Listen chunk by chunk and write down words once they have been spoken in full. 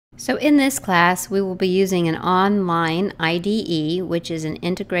So in this class, we will be using an online IDE, which is an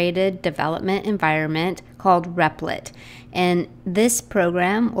integrated development environment called Replit. And this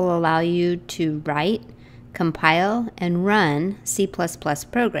program will allow you to write, compile, and run C++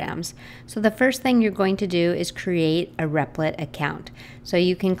 programs. So the first thing you're going to do is create a Replit account. So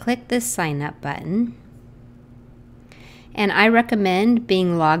you can click this sign up button. And I recommend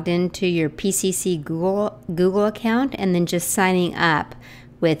being logged into your PCC Google account and then just signing up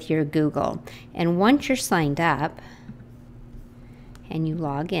with your Google. And once you're signed up and you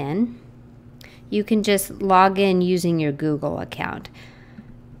log in, you can just log in using your Google account.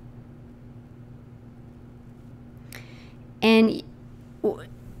 And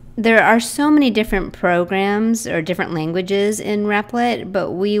there are so many different programs or different languages in Replit,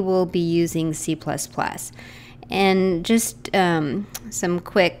 but we will be using C++. And just some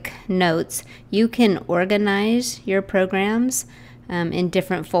quick notes, you can organize your programs in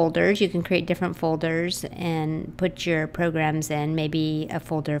different folders. You can create different folders and put your programs in, maybe a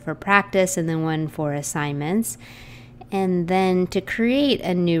folder for practice and then one for assignments. And then to create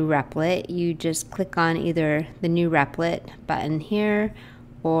a new Replit, you just click on either the new Replit button here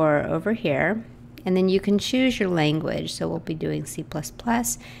or over here. And then you can choose your language. So we'll be doing C++,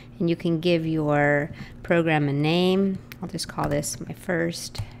 and you can give your program a name. I'll just call this my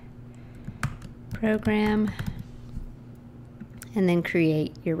first program, and then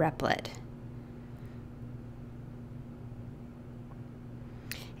create your Replit.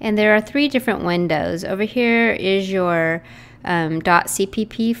 And there are 3 different windows. Over here is your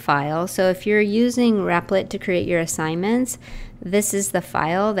 .cpp file. So if you're using Replit to create your assignments, this is the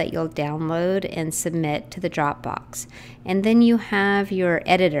file that you'll download and submit to the Dropbox. And then you have your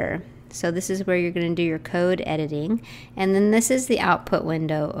editor. So this is where you're going to do your code editing. And then this is the output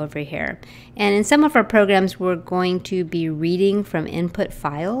window over here. And in some of our programs, we're going to be reading from input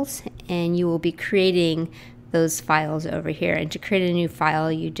files, and you will be creating those files over here. And to create a new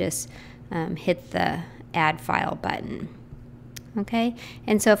file, you just hit the add file button. Okay,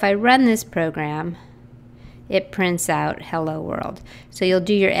 and so if I run this program, it prints out hello world. So you'll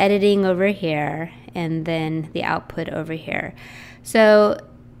do your editing over here and then the output over here. So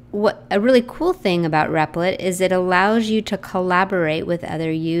what a really cool thing about Replit is it allows you to collaborate with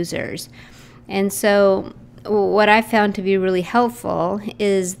other users. And so what I found to be really helpful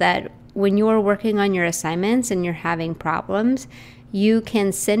is that when you're working on your assignments and you're having problems, you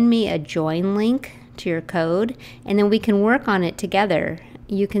can send me a join link to your code, and then we can work on it together.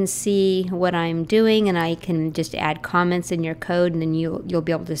 You can see what I'm doing, and I can just add comments in your code, and then you'll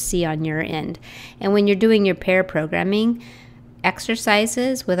be able to see on your end. And when you're doing your pair programming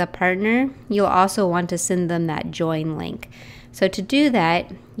exercises with a partner, you'll also want to send them that join link. So to do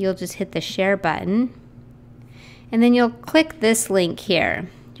that, you'll just hit the share button, and then you'll click this link here.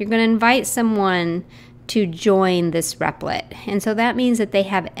 You're going to invite someone to join this Replit, and so that means that they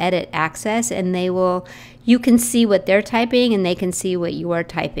have edit access, and you can see what they're typing and they can see what you are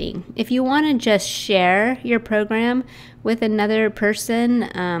typing. If you want to just share your program with another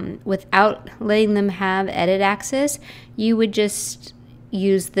person without letting them have edit access, you would just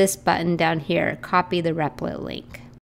use this button down here, copy the Replit link.